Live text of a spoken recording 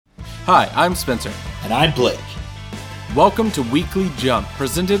Hi, I'm Spencer. And I'm Blake. Welcome to Weekly Jump,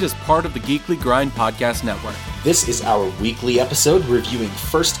 presented as part of the Geekly Grind Podcast Network. This is our weekly episode reviewing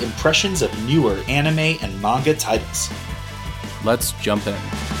first impressions of newer anime and manga titles. Let's jump in.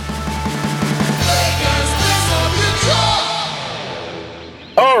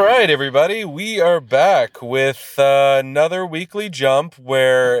 All right, everybody, we are back with another Weekly Jump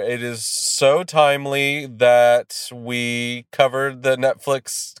where it is so timely that we covered the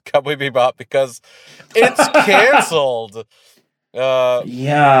Netflix Cowboy Bebop because it's canceled.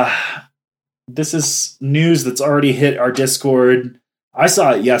 Yeah, this is news that's already hit our Discord. I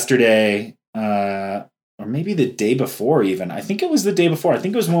saw it yesterday, or maybe the day before even. I think it was the day before. I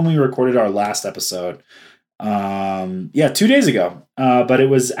think it was when we recorded our last episode. 2 days ago. But it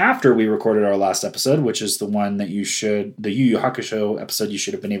was after we recorded our last episode, which is the one that the Yu Yu Hakusho episode you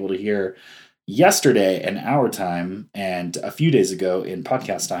should have been able to hear yesterday in our time and a few days ago in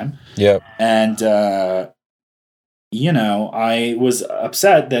podcast time. Yep. And, I was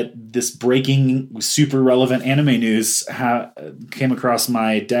upset that this breaking super relevant anime news came across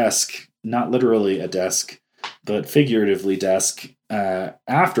my desk, not literally a desk, but figuratively desk,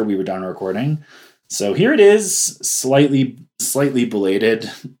 after we were done recording. So here it is, slightly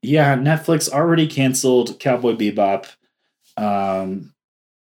belated. Yeah, Netflix already canceled Cowboy Bebop.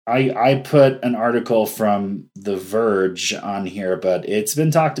 I put an article from The Verge on here, but it's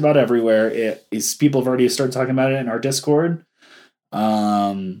been talked about everywhere. People have already started talking about it in our Discord.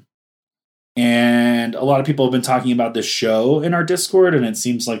 And a lot of people have been talking about the show in our Discord, and it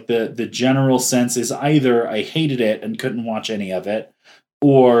seems like the general sense is either I hated it and couldn't watch any of it,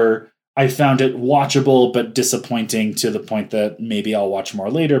 or I found it watchable but disappointing to the point that maybe I'll watch more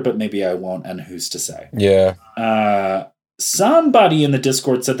later, but maybe I won't, and who's to say? Yeah. Somebody in the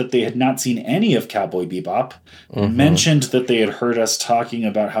Discord said that they had not seen any of Cowboy Bebop, mentioned that they had heard us talking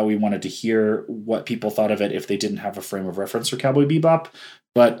about how we wanted to hear what people thought of it if they didn't have a frame of reference for Cowboy Bebop,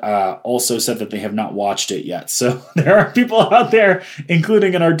 but also said that they have not watched it yet. So there are people out there,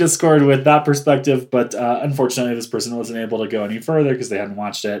 including in our Discord, with that perspective, but unfortunately this person wasn't able to go any further because they hadn't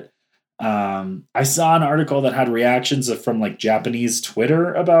watched it. I saw an article that had reactions from like Japanese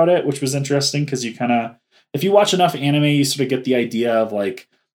Twitter about it, which was interesting because you if you watch enough anime, you sort of get the idea of like,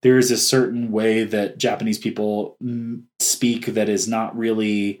 there is a certain way that Japanese people speak that is not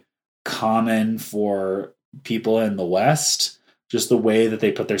really common for people in the West, just the way that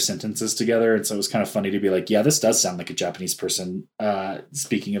they put their sentences together. And so it was kind of funny to be like, yeah, this does sound like a Japanese person,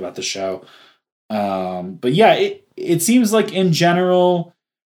 speaking about the show. But yeah, it seems like in general,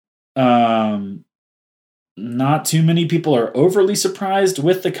 not too many people are overly surprised,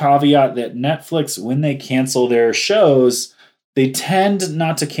 with the caveat that Netflix, when they cancel their shows, they tend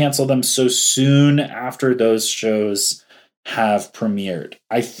not to cancel them so soon after those shows have premiered.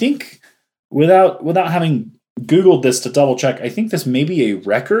 I think without having Googled this to double check, I think this may be a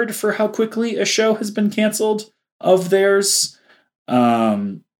record for how quickly a show has been canceled of theirs.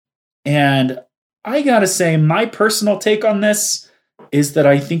 And I gotta say, my personal take on this is that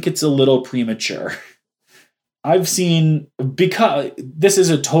I think it's a little premature. I've seen, because this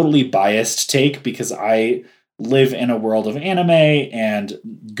is a totally biased take because I live in a world of anime and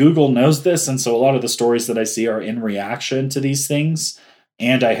Google knows this. And so a lot of the stories that I see are in reaction to these things.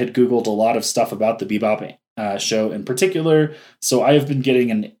 And I had Googled a lot of stuff about the Bebop show in particular. So I have been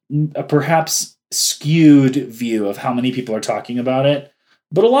getting a perhaps skewed view of how many people are talking about it.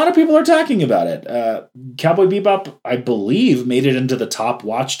 But a lot of people are talking about it. Cowboy Bebop, I believe, made it into the top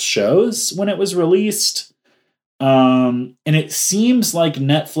watched shows when it was released. And it seems like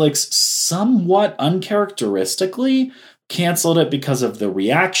Netflix somewhat uncharacteristically canceled it because of the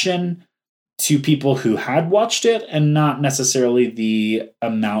reaction to people who had watched it and not necessarily the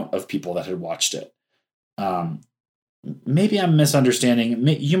amount of people that had watched it. Maybe I'm misunderstanding.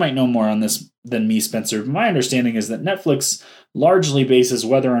 You might know more on this than me, Spencer. But my understanding is that Netflix largely bases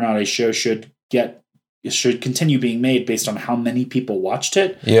whether or not a show should continue being made based on how many people watched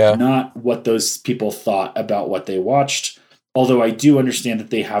it, not what those people thought about what they watched. Although I do understand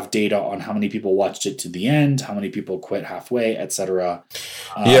that they have data on how many people watched it to the end, how many people quit halfway, etc.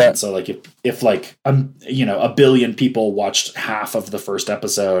 So like if like a billion people watched half of the first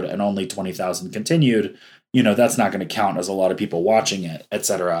episode and only 20,000 continued, that's not going to count as a lot of people watching it,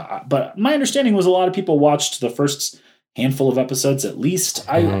 etc. But my understanding was a lot of people watched the first handful of episodes at least.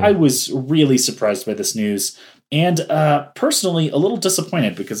 I was really surprised by this news, and personally a little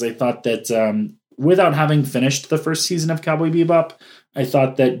disappointed because I thought that without having finished the first season of Cowboy Bebop, I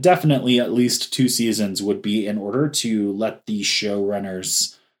thought that definitely at least 2 seasons would be in order to let the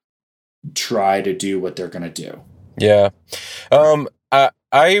showrunners try to do what they're going to do. Yeah.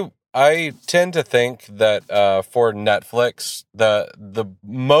 I I tend to think that for Netflix, the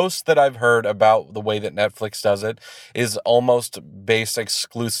most that I've heard about the way that Netflix does it is almost based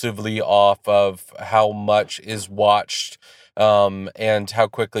exclusively off of how much is watched and how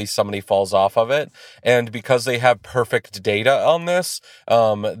quickly somebody falls off of it. And because they have perfect data on this,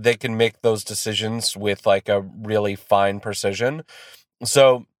 they can make those decisions with like a really fine precision.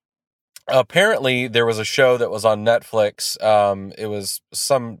 So apparently there was a show that was on Netflix. It was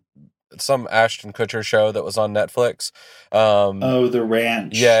some Ashton Kutcher show that was on Netflix. Oh, The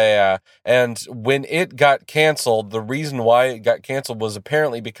Ranch. Yeah. And when it got canceled, the reason why it got canceled was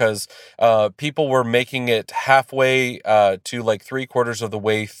apparently because people were making it halfway to like 3/4 of the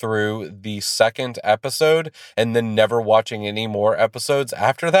way through the second episode and then never watching any more episodes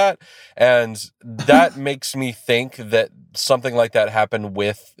after that. And that makes me think that something like that happened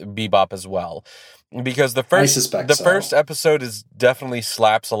with Bebop as well. Because the first episode is definitely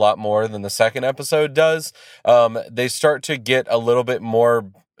slaps a lot more than the second episode does. They start to get a little bit more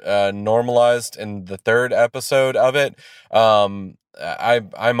normalized in the third episode of it. I'm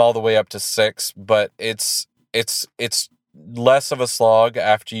all the way up to 6, but it's less of a slog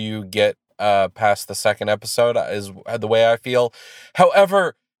after you get past the second episode is the way I feel.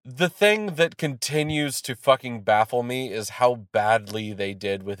 However, the thing that continues to fucking baffle me is how badly they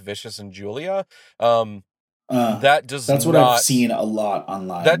did with Vicious and Julia. That's what I've seen a lot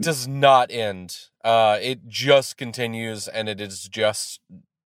online. That does not end. It just continues, and it is just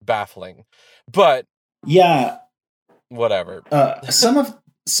baffling. But yeah, whatever. Some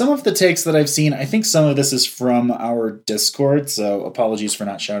of the takes that I've seen, I think some of this is from our Discord, so apologies for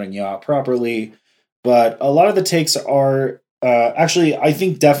not shouting you out properly. But a lot of the takes are. Actually, I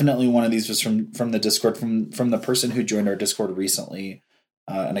think definitely one of these was from the Discord, from the person who joined our Discord recently,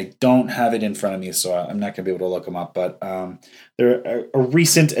 and I don't have it in front of me, so I'm not going to be able to look them up. But they're a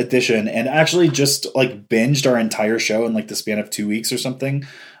recent addition, and actually just like binged our entire show in like the span of 2 weeks or something,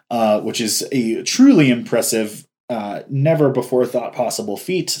 which is a truly impressive, never before thought possible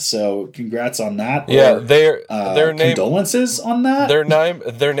feat. So congrats on that. Yeah, their condolences on that.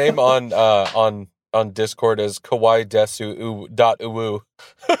 Their name on Discord is kawaii.desu.uwu.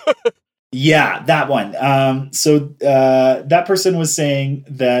 Yeah, that one. So that person was saying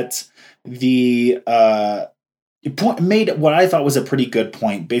that the made what I thought was a pretty good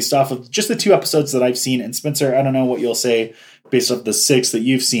point based off of just the 2 episodes that I've seen. And Spencer, I don't know what you'll say based off the 6 that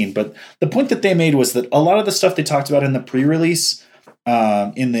you've seen, but the point that they made was that a lot of the stuff they talked about in the pre-release,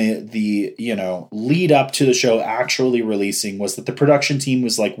 in the lead up to the show actually releasing, was that the production team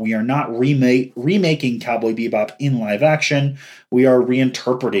was like, we are not remaking Cowboy Bebop in live action. We are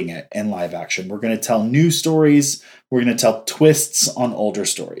reinterpreting it in live action. We're going to tell new stories. We're going to tell twists on older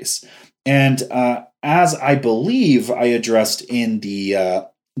stories. And as I believe I addressed in the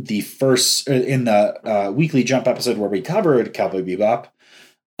first in the Weekly Jump episode where we covered Cowboy Bebop,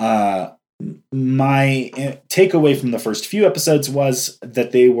 my takeaway from the first few episodes was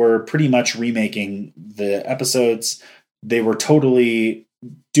that they were pretty much remaking the episodes. They were totally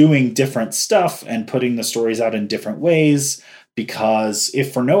doing different stuff and putting the stories out in different ways, because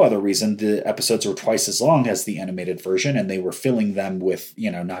if for no other reason, the episodes were twice as long as the animated version, and they were filling them with,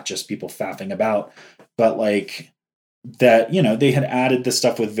 not just people faffing about, but like that, they had added the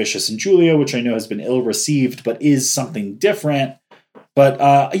stuff with Vicious and Julia, which I know has been ill received, but is something different. But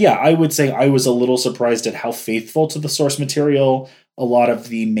I would say I was a little surprised at how faithful to the source material a lot of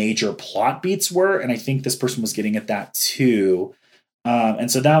the major plot beats were. And I think this person was getting at that too.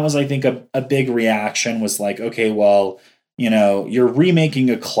 And so that was, I think, a big reaction was like, okay, well, you're remaking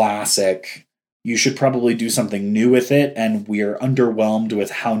a classic. You should probably do something new with it. And we're underwhelmed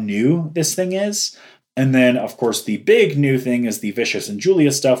with how new this thing is. And then, of course, the big new thing is the Vicious and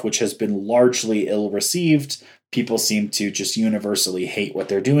Julia stuff, which has been largely ill received. People seem to just universally hate what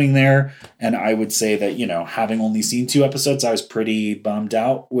they're doing there. And I would say that, having only seen 2 episodes, I was pretty bummed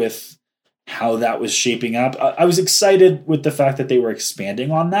out with how that was shaping up. I was excited with the fact that they were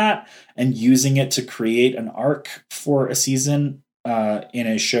expanding on that and using it to create an arc for a season in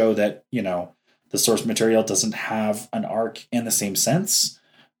a show that, the source material doesn't have an arc in the same sense.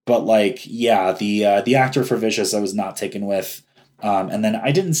 But the actor for Vicious I was not taken with. And then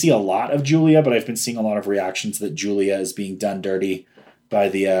I didn't see a lot of Julia, but I've been seeing a lot of reactions that Julia is being done dirty by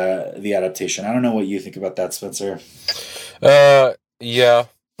the adaptation. I don't know what you think about that, Spencer. Yeah.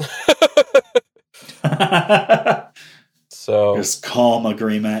 So just calm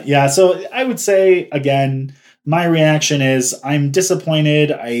agreement. Yeah. So I would say, again, my reaction is I'm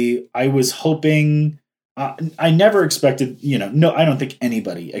disappointed. I was hoping, I never expected, I don't think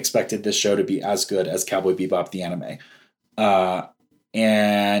anybody expected this show to be as good as Cowboy Bebop, the anime.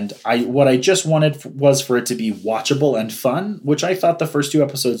 And what I just wanted was for it to be watchable and fun, which I thought the first 2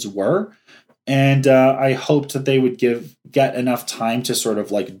 episodes were. And I hoped that they would get enough time to sort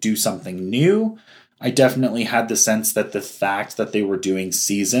of like do something new. I definitely had the sense that the fact that they were doing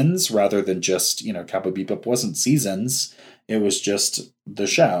seasons rather than just, Cowboy Bebop wasn't seasons. It was just the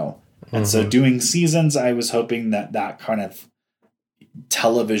show. And so doing seasons, I was hoping that kind of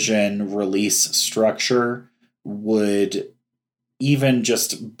television release structure would, even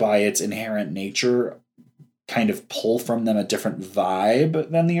just by its inherent nature, kind of pull from them a different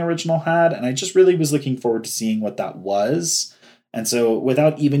vibe than the original had. And I just really was looking forward to seeing what that was. And so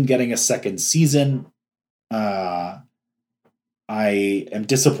without even getting a second season, I am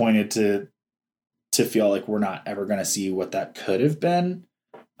disappointed to feel like we're not ever going to see what that could have been.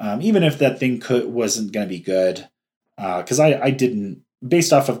 Even if that thing wasn't going to be good. Because I didn't,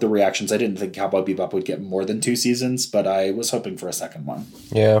 based off of the reactions, I didn't think Cowboy Bebop would get more than 2 seasons, but I was hoping for a second one.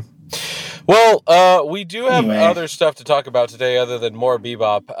 Yeah. Well, we do have other stuff to talk about today other than more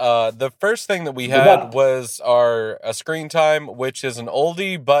Bebop. The first thing that we had was our screen time, which is an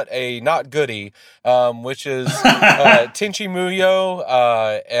oldie but a not goodie, which is Tenchi Muyo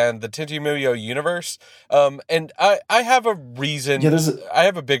and the Tenchi Muyo universe. And I have a reason. Yeah, I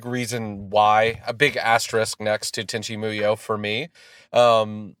have a big reason why, a big asterisk next to Tenchi Muyo for me.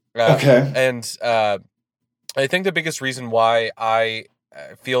 Okay. And I think the biggest reason why I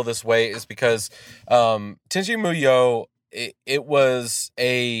feel this way is because Tenchi Muyo, it was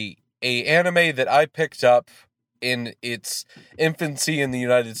a anime that I picked up in its infancy in the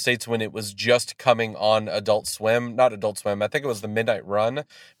United States when it was just coming on Adult Swim. Not Adult Swim, I think it was the Midnight Run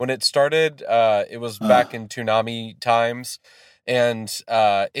when it started. It was back in Toonami times, and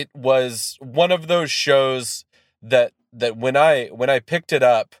it was one of those shows that when I picked it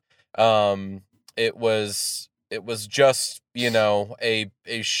up, it was just, a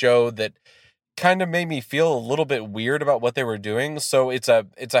show that kind of made me feel a little bit weird about what they were doing. So it's a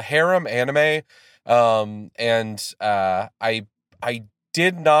harem anime. And I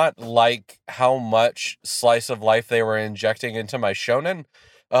did not like how much slice of life they were injecting into my shonen.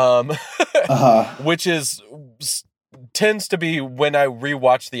 Which tends to be when I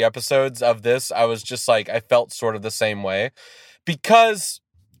rewatch the episodes of this, I was just like, I felt sort of the same way because,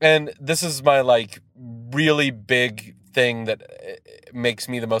 and this is my like really big thing that makes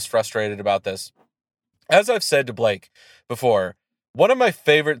me the most frustrated about this. As I've said to Blake before, one of my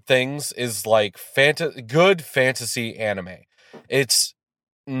favorite things is like good fantasy anime. It's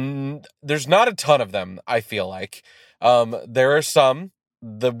there's not a ton of them, I feel like. There are some.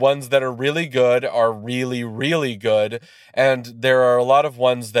 The ones that are really good are really, really good. And there are a lot of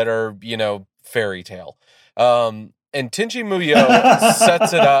ones that are, fairy tale. And Tenchi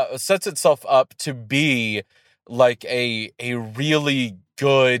Muyo sets itself up to be like a really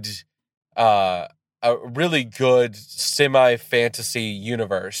good semi-fantasy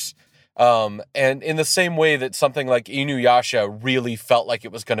universe. And in the same way that something like Inuyasha really felt like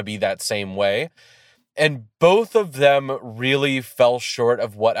it was going to be that same way. And both of them really fell short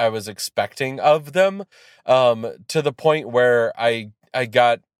of what I was expecting of them, to the point where I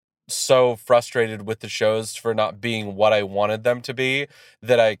got so frustrated with the shows for not being what I wanted them to be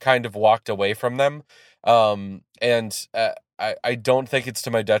that I kind of walked away from them. And I don't think it's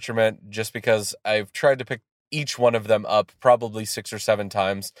to my detriment, just because I've tried to pick each one of them up probably 6 or 7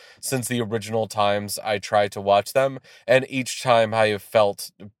 times since the original times I tried to watch them. And each time I have felt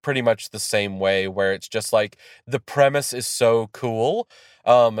pretty much the same way, where it's just like the premise is so cool.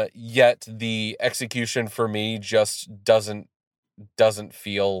 Yet the execution for me just doesn't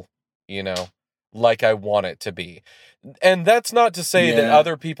feel, like I want it to be. And that's not to say that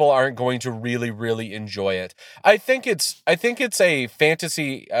other people aren't going to really, really enjoy it. I think it's a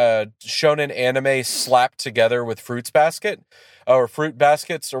fantasy shonen anime slapped together with Fruits Basket or Fruit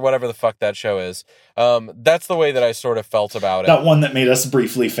Baskets or whatever the fuck that show is. That's the way that I sort of felt about it. That one that made us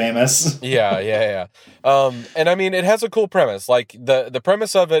briefly famous. Yeah. And I mean, it has a cool premise. Like the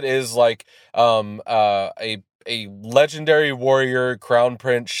premise of it is like a legendary warrior, crown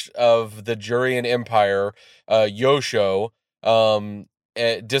prince of the Jurian Empire, Yosho,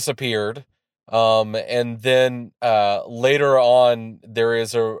 disappeared. And then later on, there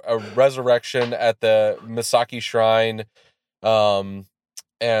is a resurrection at the Misaki Shrine. And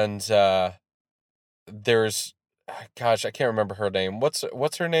there's, gosh, I can't remember her name.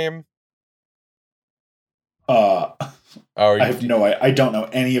 What's her name? I don't know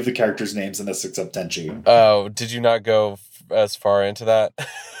any of the characters' names in this except Tenchi. Oh, did you not go as far into that?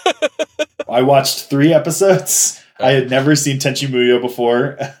 I watched 3 episodes. I had never seen Tenchi Muyo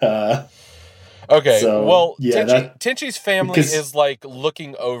before. Okay, So well, yeah, that Tenchi's family because is like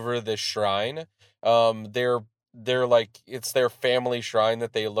looking over this shrine. They're like it's their family shrine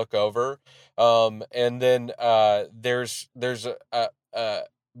that they look over. And then there's a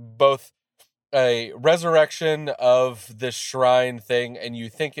both a resurrection of this shrine thing, and you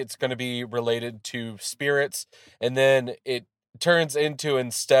think it's going to be related to spirits, and then it turns into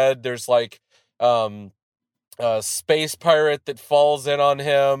instead there's like a space pirate that falls in on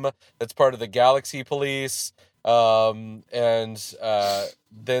him that's part of the Galaxy Police. And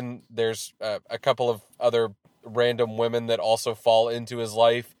then there's a couple of other random women that also fall into his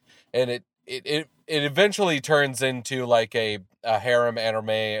life, and it eventually turns into like a harem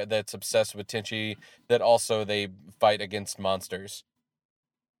anime that's obsessed with Tenchi, that also they fight against monsters.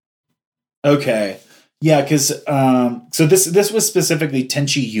 okay, yeah, because so this was specifically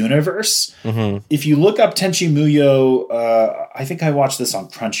Tenchi Universe. Mm-hmm. If you look up Tenchi Muyo, I think I watched this on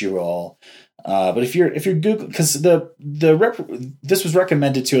Crunchyroll. But if you're Google, because this was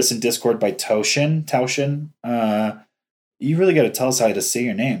recommended to us in Discord by Taoshin. You really got to tell us how to say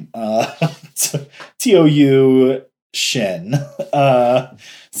your name. Tou Shin.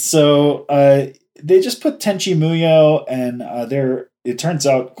 They just put Tenchi Muyo, and it turns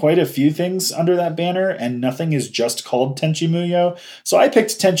out quite a few things under that banner, and nothing is just called Tenchi Muyo. So I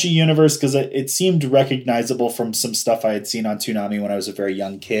picked Tenchi Universe because it seemed recognizable from some stuff I had seen on Toonami when I was a very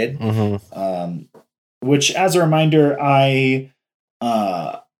young kid. Mm-hmm. Which, as a reminder, I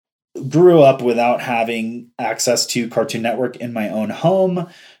grew up without having access to Cartoon Network in my own home.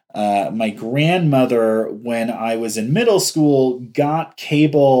 My grandmother, when I was in middle school, got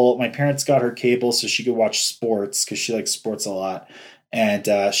cable. My parents got her cable so she could watch sports because she likes sports a lot.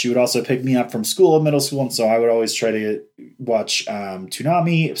 And she would also pick me up from school in middle school. And so I would always try to watch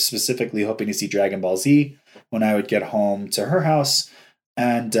Toonami, specifically hoping to see Dragon Ball Z when I would get home to her house.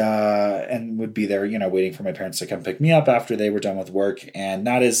 And would be there, waiting for my parents to come pick me up after they were done with work. And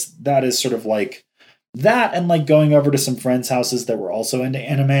that is sort of like that, and like going over to some friends' houses that were also into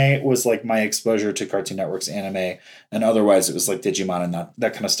anime was like my exposure to Cartoon Network's anime. And otherwise it was like Digimon and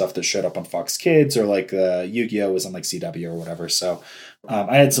that kind of stuff that showed up on Fox Kids, or like Yu-Gi-Oh was on like CW or whatever. So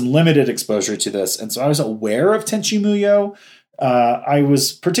I had some limited exposure to this. And so I was aware of Tenchi Muyo. I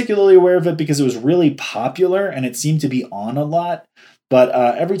was particularly aware of it because it was really popular and it seemed to be on a lot. But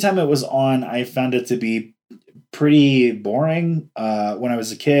every time it was on, I found it to be pretty boring when I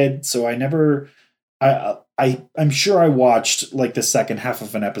was a kid. So I never, I'm sure I watched like the second half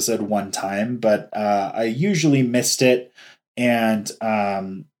of an episode one time, but I usually missed it. And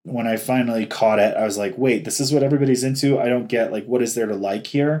when I finally caught it, I was like, wait, this is what everybody's into? I don't get, like, what is there to like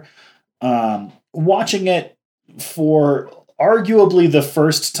here? Watching it for arguably the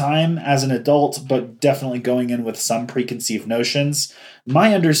first time as an adult, but definitely going in with some preconceived notions,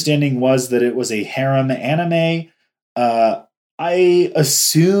 my understanding was that it was a harem anime. I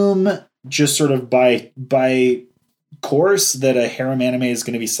assume, just sort of by course, that a harem anime is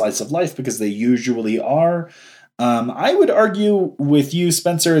going to be slice of life, because they usually are. I would argue with you,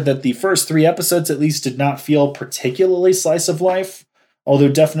 Spencer, that the first 3 episodes at least did not feel particularly slice of life. Although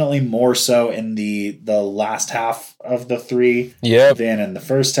definitely more so in the last half of the 3 than in the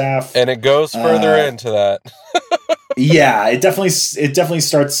first half. And it goes further into that. Yeah, it definitely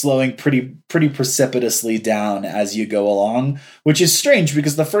starts slowing pretty precipitously down as you go along, which is strange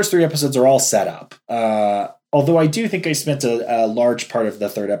because the first 3 episodes are all set up. Although I do think I spent a large part of the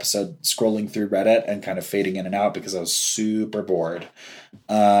 3rd episode scrolling through Reddit and kind of fading in and out because I was super bored.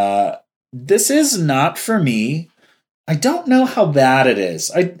 This is not for me. I don't know how bad it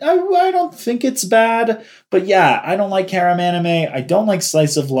is. I don't think it's bad, but yeah, I don't like harem anime. I don't like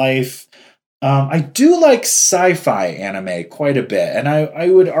slice of life. I do like sci-fi anime quite a bit, and I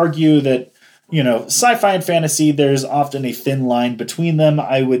would argue that, sci-fi and fantasy, there's often a thin line between them.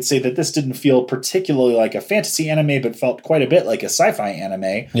 I would say that this didn't feel particularly like a fantasy anime, but felt quite a bit like a sci-fi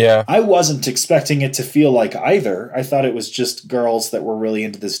anime. Yeah. I wasn't expecting it to feel like either. I thought it was just girls that were really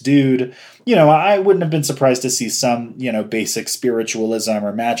into this dude. I wouldn't have been surprised to see some, basic spiritualism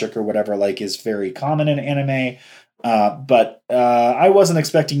or magic or whatever, like, is very common in anime. But I wasn't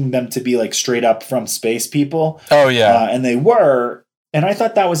expecting them to be like straight up from space people. Oh, yeah. And they were. And I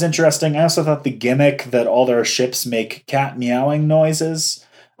thought that was interesting. I also thought the gimmick that all their ships make cat meowing noises,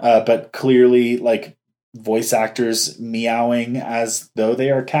 but clearly like voice actors meowing as though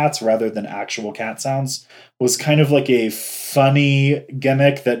they are cats rather than actual cat sounds, was kind of like a funny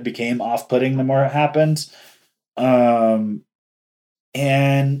gimmick that became off-putting the more it happened. And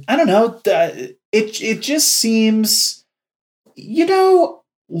I don't know, it just seems,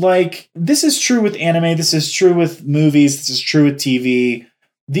 like, this is true with anime, this is true with movies, this is true with TV.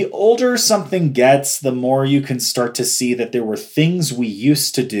 the older something gets, the more you can start to see that there were things we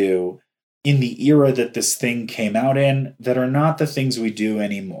used to do in the era that this thing came out in that are not the things we do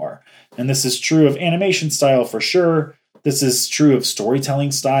anymore. And this is true of animation style for sure. This is true of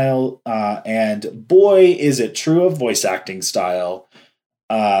storytelling style. And boy, is it true of voice acting style.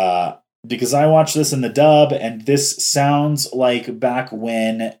 Because I watched this in the dub, and this sounds like back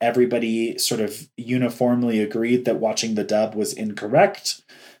when everybody sort of uniformly agreed that watching the dub was incorrect,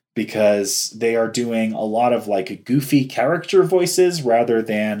 because they are doing a lot of like goofy character voices rather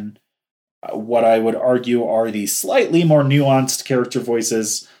than what I would argue are the slightly more nuanced character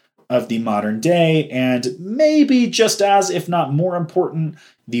voices of the modern day. And maybe just as, if not more important,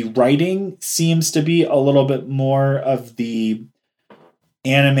 the writing seems to be a little bit more of the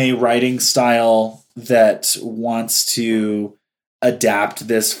anime writing style that wants to adapt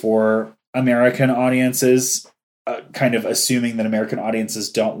this for American audiences, kind of assuming that American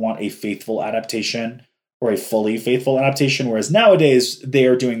audiences don't want a faithful adaptation or a fully faithful adaptation, whereas nowadays they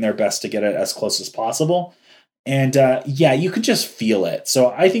are doing their best to get it as close as possible. And yeah, you can just feel it. So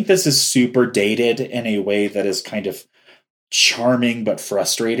I think this is super dated in a way that is kind of charming but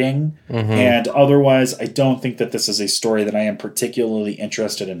frustrating. Mm-hmm. And otherwise, I don't think that this is a story that I am particularly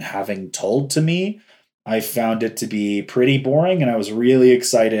interested in having told to me. I found it to be pretty boring, and I was really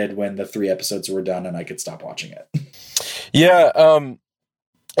excited when the 3 episodes were done and I could stop watching it. Yeah,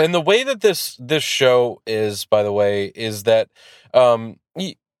 and the way that this show is, by the way, is that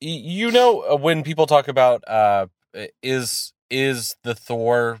you know, when people talk about is the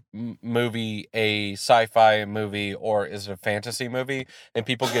Thor movie a sci-fi movie or is it a fantasy movie, and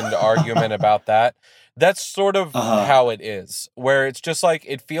people get into argument about that. That's sort of how it is, where it's just like,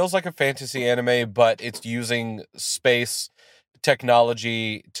 it feels like a fantasy anime, but it's using space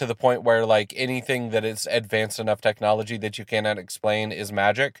technology to the point where like anything that is advanced enough technology that you cannot explain is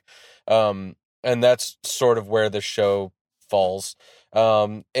magic. And that's sort of where the show falls.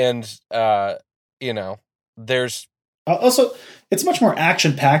 You know, there's also, it's much more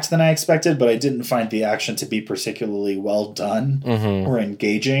action-packed than I expected, but I didn't find the action to be particularly well done or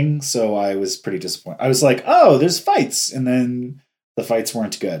engaging, so I was pretty disappointed. I was like, oh, there's fights, and then the fights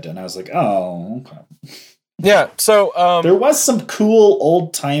weren't good, and I was like, oh, okay. Yeah, so there was some cool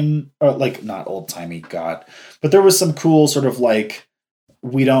old-time, like, not old-timey, God, but there was some cool sort of, like,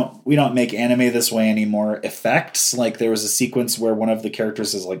 we don't make anime this way anymore effects. Like, there was a sequence where one of the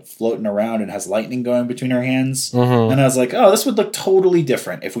characters is like floating around and has lightning going between her hands. And I was like, oh, this would look totally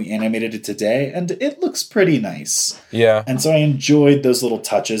different if we animated it today. And it looks pretty nice. Yeah. And so I enjoyed those little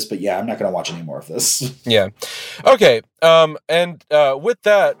touches, but yeah, I'm not going to watch any more of this. Yeah. Okay. With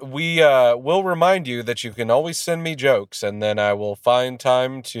that, we will remind you that you can always send me jokes, and then I will find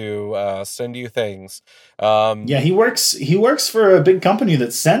time to send you things. Yeah, he works for a big company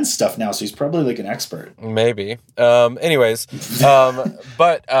that sends stuff now, so he's probably like an expert. Maybe. Anyways,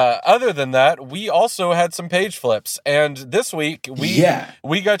 but other than that, we also had some page flips, and this week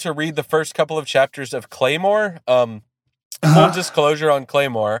we got to read the first couple of chapters of Claymore. Full disclosure on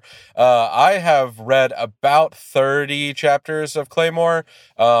Claymore, I have read about 30 chapters of Claymore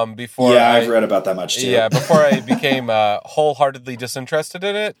before. Yeah, I've read about that much too. Yeah, before I became wholeheartedly disinterested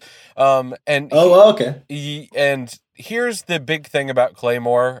in it. Okay. And here's the big thing about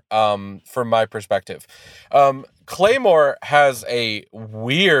Claymore, from my perspective. Claymore has a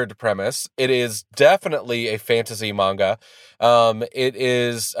weird premise. It is definitely a fantasy manga. It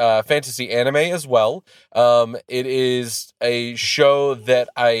is fantasy anime as well. It is a show that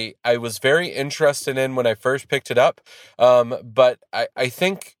I was very interested in when I first picked it up. But I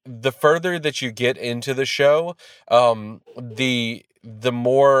think the further that you get into the show, the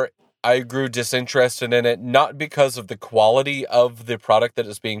more I grew disinterested in it, not because of the quality of the product that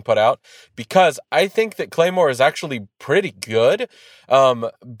is being put out, because I think that Claymore is actually pretty good.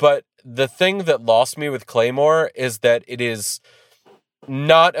 But the thing that lost me with Claymore is that it is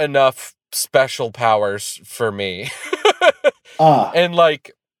not enough special powers for me. And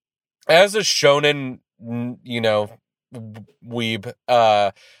like, as a shonen, you know, weeb,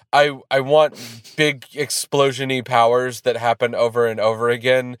 I want big explosion-y powers that happen over and over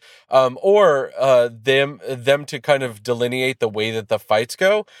again, or them to kind of delineate the way that the fights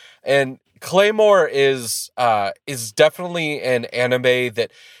go. And Claymore is definitely an anime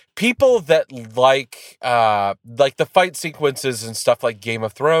that people that like the fight sequences and stuff like Game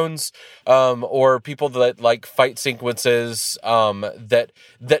of Thrones, or people that like fight sequences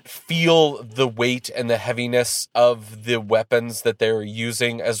that feel the weight and the heaviness of the weapons that they're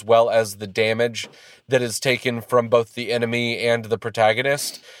using, as well as the damage that is taken from both the enemy and the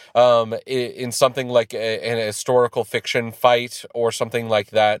protagonist, in something like an historical fiction fight or something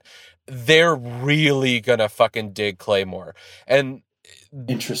like that, they're really gonna fucking dig Claymore. And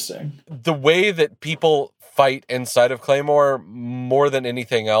interesting. The way that people fight inside of Claymore more than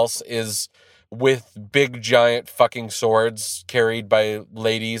anything else is with big giant fucking swords carried by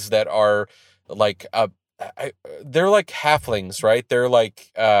ladies that are like they're like halflings, right? They're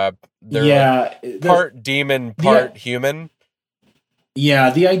like part demon, part human. Yeah,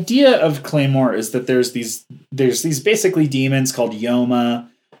 the idea of Claymore is that there's these basically demons called Yoma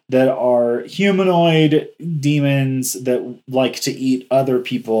that are humanoid demons that like to eat other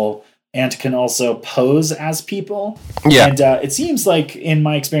people and can also pose as people. Yeah. And it seems like, in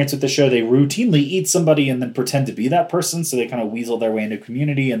my experience with the show, they routinely eat somebody and then pretend to be that person, so they kind of weasel their way into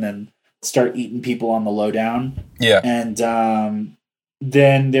community and then start eating people on the lowdown. Yeah. And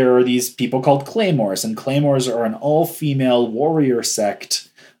then there are these people called Claymores, and Claymores are an all-female warrior sect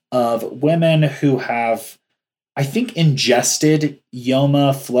of women who have, I think, ingested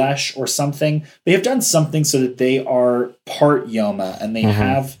Yoma flesh or something. They have done something so that they are part Yoma, and they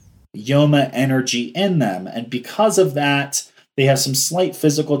have Yoma energy in them. And because of that, they have some slight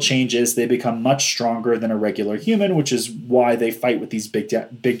physical changes. They become much stronger than a regular human, which is why they fight with these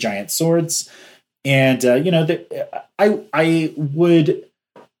big giant swords. And,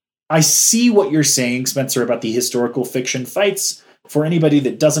 I see what you're saying, Spencer, about the historical fiction fights. For anybody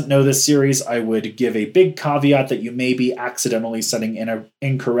that doesn't know this series, I would give a big caveat that you may be accidentally setting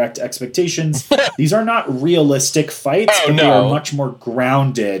incorrect expectations. These are not realistic fights, but they are much more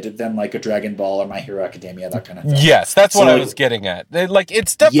grounded than like a Dragon Ball or My Hero Academia, that kind of thing. Yes, that's what I was getting at. Like,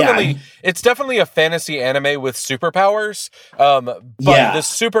 it's definitely a fantasy anime with superpowers. But the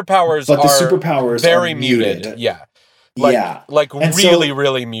superpowers are very muted. Yeah.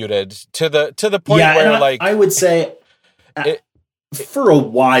 Really muted to the point where I would say for a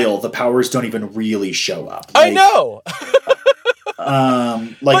while the powers don't even really show up. I know.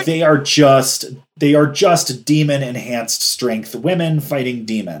 They are just demon enhanced strength women fighting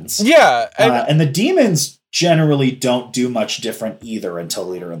demons. Yeah, and the demons generally don't do much different either until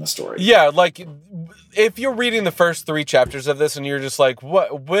later in the story. Yeah, like, if you're reading the first 3 chapters of this and you're just like,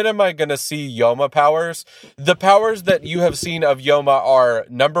 when am I going to see Yoma powers? The powers that you have seen of Yoma are,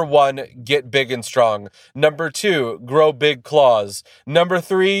 number 1, get big and strong. Number 2, grow big claws. Number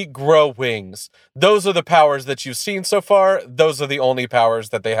 3, grow wings. Those are the powers that you've seen so far. Those are the only powers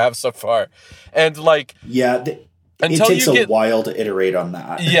that they have so far. And like... Yeah, it takes a while to iterate on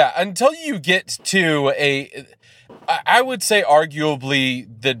that. Yeah, until you get to I would say arguably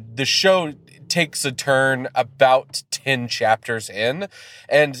the show takes a turn about 10 chapters in,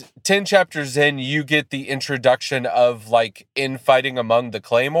 and 10 chapters in you get the introduction of like infighting among the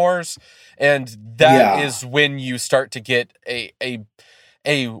Claymores, and that is when you start to get a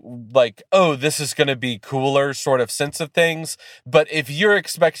like, oh, this is going to be cooler sort of sense of things. But if you're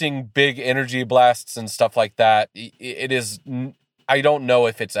expecting big energy blasts and stuff like that, it is, I don't know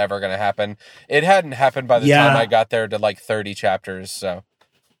if it's ever going to happen. It hadn't happened by the time I got there to like 30 chapters. So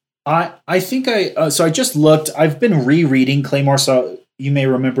I think so I just looked, I've been rereading Claymore. So you may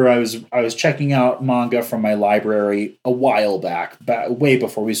remember I was checking out manga from my library a while back way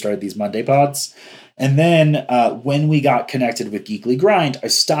before we started these Monday pods. And then when we got connected with Geekly Grind, I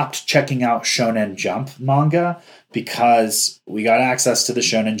stopped checking out Shonen Jump manga because we got access to the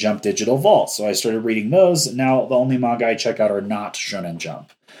Shonen Jump digital vault. So I started reading those. Now the only manga I check out are not Shonen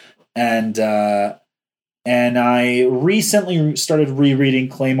Jump. And I recently started rereading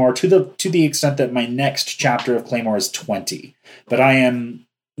Claymore to the extent that my next chapter of Claymore is 20. But I am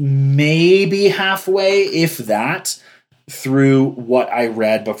maybe halfway, if that, through what I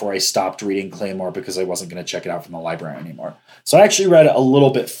read before I stopped reading Claymore because I wasn't going to check it out from the library anymore. So I actually read it a little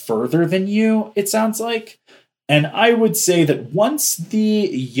bit further than you, it sounds like. And I would say that once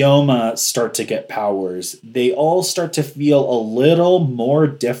the Yoma start to get powers, they all start to feel a little more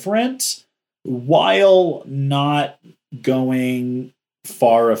different while not going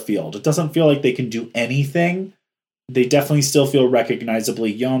far afield. It doesn't feel like they can do anything. They definitely still feel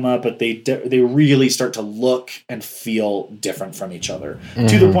recognizably Yoma, but they really start to look and feel different from each other,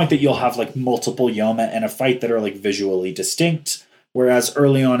 to the point that you'll have like multiple Yoma in a fight that are like visually distinct, whereas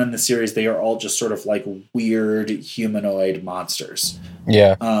early on in the series they are all just sort of like weird humanoid monsters.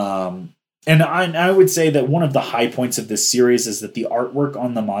 Yeah. And I would say that one of the high points of this series is that the artwork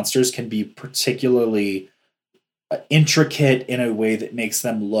on the monsters can be particularly intricate in a way that makes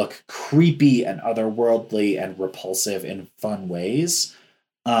them look creepy and otherworldly and repulsive in fun ways.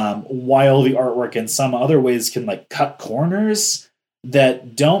 While the artwork in some other ways can like cut corners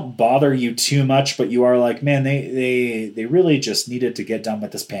that don't bother you too much, but you are like, man, they really just needed to get done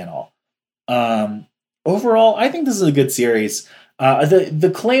with this panel. Overall, I think this is a good series.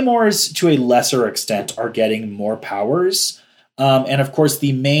 The Claymores, to a lesser extent, are getting more powers. And of course,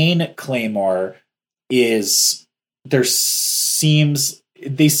 the main Claymore is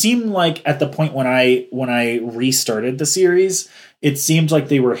they seem like at the point when I restarted the series, it seemed like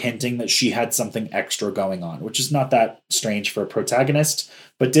they were hinting that she had something extra going on, which is not that strange for a protagonist,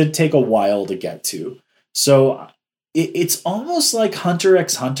 but did take a while to get to. So it's almost like Hunter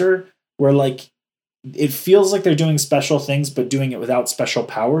x Hunter, where like it feels like they're doing special things, but doing it without special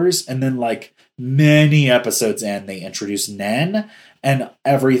powers. And then like many episodes in, they introduce Nen, and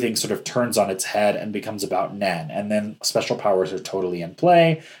everything sort of turns on its head and becomes about Nen. And then special powers are totally in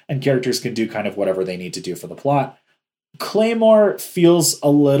play, and characters can do kind of whatever they need to do for the plot. Claymore feels a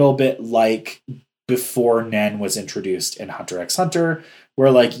little bit like before Nen was introduced in Hunter x Hunter,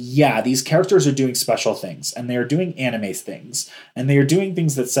 where like, yeah, these characters are doing special things, and they are doing anime things, and they are doing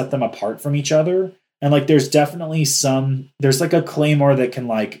things that set them apart from each other. And like, there's definitely there's like a Claymore that can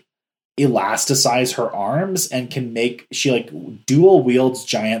like elasticize her arms and she like dual wields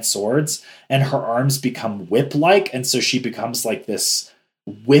giant swords, and her arms become whip-like. And so she becomes like this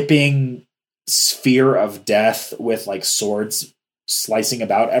whipping sphere of death with like swords slicing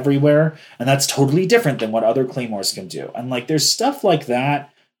about everywhere. And that's totally different than what other Claymores can do. And like, there's stuff like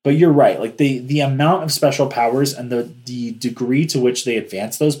that, but you're right. Like the amount of special powers and the degree to which they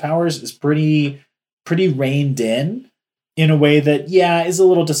advance those powers is pretty reined in a way that, yeah, is a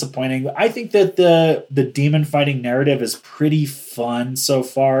little disappointing. I think that the demon fighting narrative is pretty fun so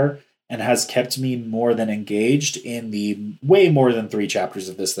far and has kept me more than engaged in the way more than 3 chapters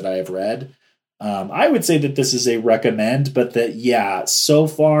of this that I have read. I would say that this is a recommend, but that, yeah, so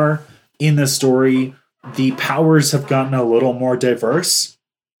far in the story, the powers have gotten a little more diverse,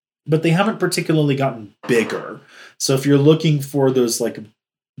 but they haven't particularly gotten bigger. So if you're looking for those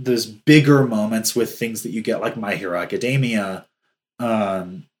bigger moments with things that you get like My Hero Academia,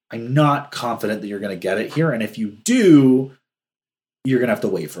 I'm not confident that you're going to get it here. And if you do, you're going to have to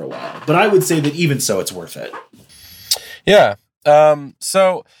wait for a while. But I would say that even so, it's worth it. Yeah.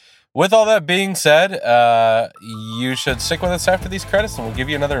 So with all that being said, you should stick with us after these credits, and we'll give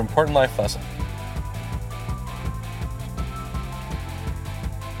you another important life lesson.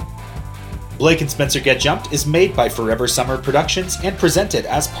 Blake and Spencer Get Jumped is made by Forever Summer Productions and presented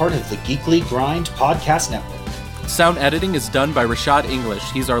as part of the Geekly Grind podcast network. Sound editing is done by Rashad English.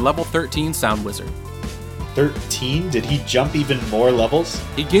 He's our level 13 sound wizard. 13? Did he jump even more levels?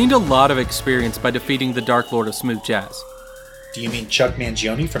 He gained a lot of experience by defeating the Dark Lord of Smooth Jazz. Do you mean Chuck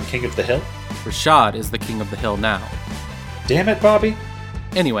Mangione from King of the Hill? Rashad is the King of the Hill now. Damn it, Bobby.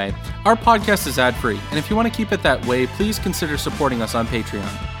 Anyway, our podcast is ad-free, and if you want to keep it that way, please consider supporting us on Patreon.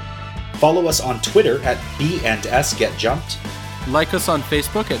 Follow us on Twitter at B&S Get Jumped. Like us on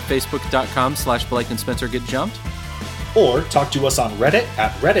Facebook at facebook.com/Blake and Spencer Get Jumped. Or talk to us on Reddit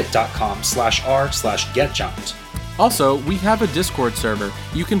at reddit.com/r/getjumped. Also, we have a Discord server.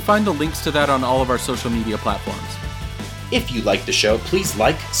 You can find the links to that on all of our social media platforms. If you like the show, please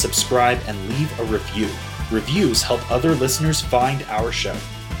like, subscribe, and leave a review. Reviews help other listeners find our show.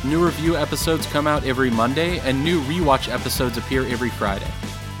 New review episodes come out every Monday, and new rewatch episodes appear every Friday.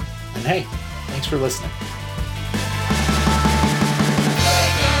 And hey, thanks for listening.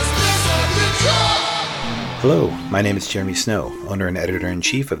 Hello, my name is Jeremy Snow, owner and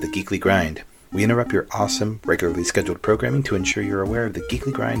editor-in-chief of the Geekly Grind. We interrupt your awesome, regularly scheduled programming to ensure you're aware of the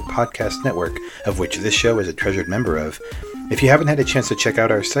Geekly Grind podcast network, of which this show is a treasured member of. If you haven't had a chance to check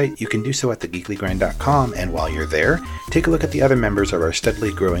out our site, you can do so at thegeeklygrind.com, and while you're there, take a look at the other members of our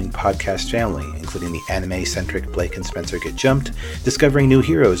steadily growing podcast family, including the anime-centric Blake and Spencer Get Jumped, discovering new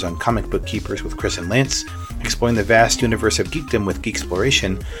heroes on Comic Book Keepers with Chris and Lance, exploring the vast universe of geekdom with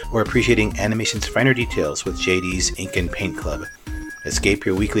Geeksploration, or appreciating animation's finer details with JD's Ink and Paint Club. Escape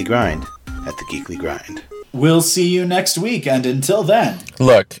your weekly grind at the Geekly Grind. We'll see you next week, and until then...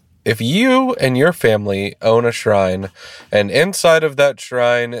 Look, if you and your family own a shrine, and inside of that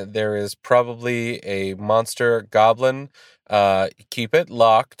shrine there is probably a monster goblin, keep it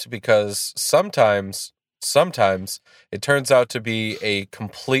locked, because sometimes it turns out to be a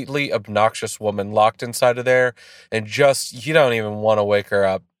completely obnoxious woman locked inside of there, and just, you don't even want to wake her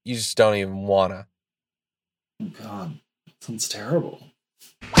up. You just don't even want to. God, sounds terrible.